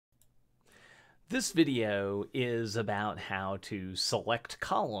This video is about how to select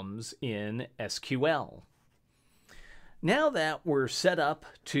columns in SQL. Now that we're set up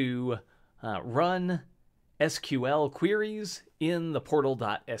to run SQL queries in the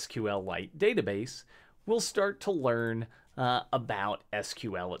portal.sqlite database, we'll start to learn about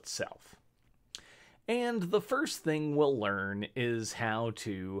SQL itself. And the first thing we'll learn is how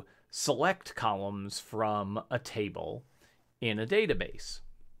to select columns from a table in a database.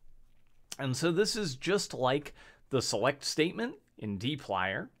 And so this is just like the select statement in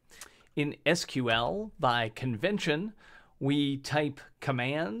dplyr. In SQL, by convention, we type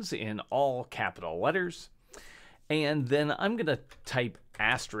commands in all capital letters. And then I'm going to type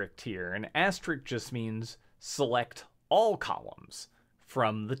asterisk here. And asterisk just means select all columns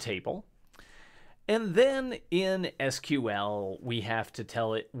from the table. And then in SQL, we have to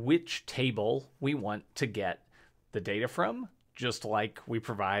tell it which table we want to get the data from, just like we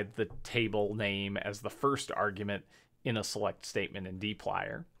provide the table name as the first argument in a select statement in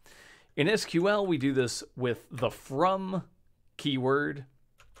dplyr. In SQL, we do this with the from keyword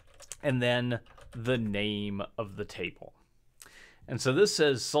and then the name of the table. And so this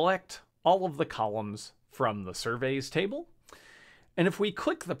says select all of the columns from the surveys table. And if we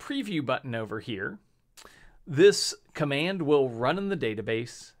click the preview button over here, this command will run in the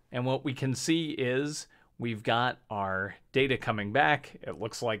database. And what we can see is we've got our data coming back. It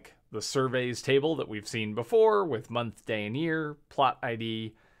looks like the surveys table that we've seen before with month, day, and year, plot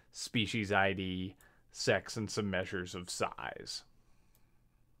ID, species ID, sex, and some measures of size.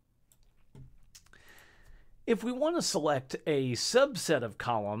 If we want to select a subset of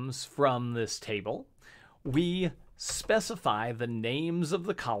columns from this table, we specify the names of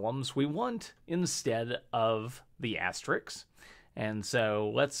the columns we want instead of the asterisks. And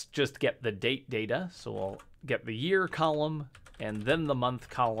so let's just get the date data. So we'll get the year column, and then the month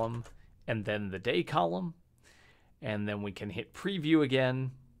column, and then the day column. And then we can hit preview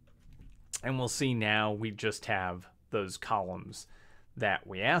again. And we'll see now we just have those columns that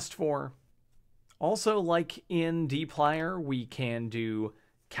we asked for. Also, like in dplyr, we can do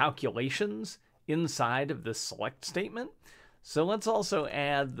calculations inside of this select statement. So let's also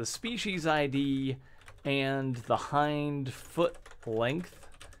add the species ID and the hind foot length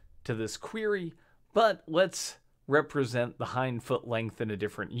to this query, but let's represent the hind foot length in a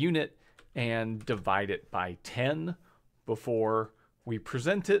different unit and divide it by 10 before we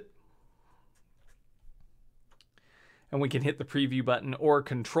present it. And we can hit the preview button, or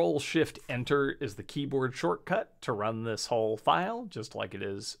Control-Shift-Enter is the keyboard shortcut to run this whole file, just like it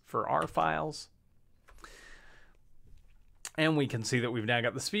is for our files. And we can see that we've now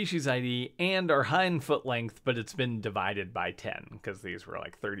got the species ID and our hind foot length, but it's been divided by 10 because these were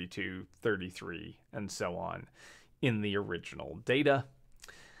like 32, 33, and so on in the original data.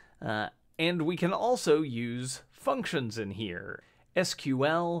 And we can also use functions in here.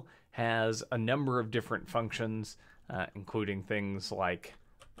 SQL has a number of different functions, including things like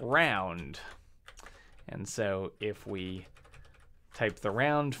round. And so if we type the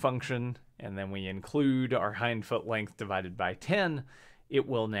round function and then we include our hind foot length divided by 10, it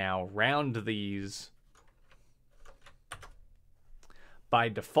will now round these by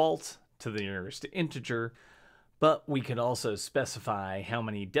default to the nearest integer, but we could also specify how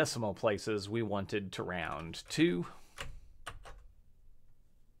many decimal places we wanted to round to.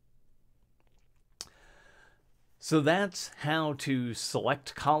 So that's how to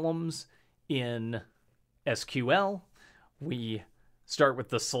select columns in SQL. We start with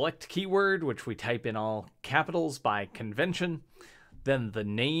the select keyword, which we type in all capitals by convention. Then the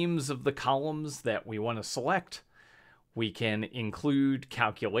names of the columns that we want to select. We can include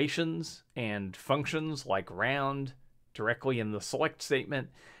calculations and functions like round directly in the select statement.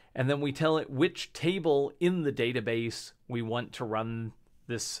 And then we tell it which table in the database we want to run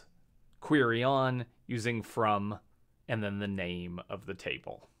this query on using from and then the name of the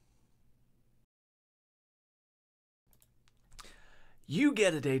table. You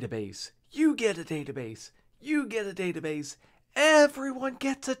get a database, you get a database, you get a database, everyone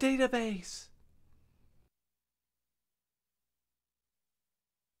gets a database.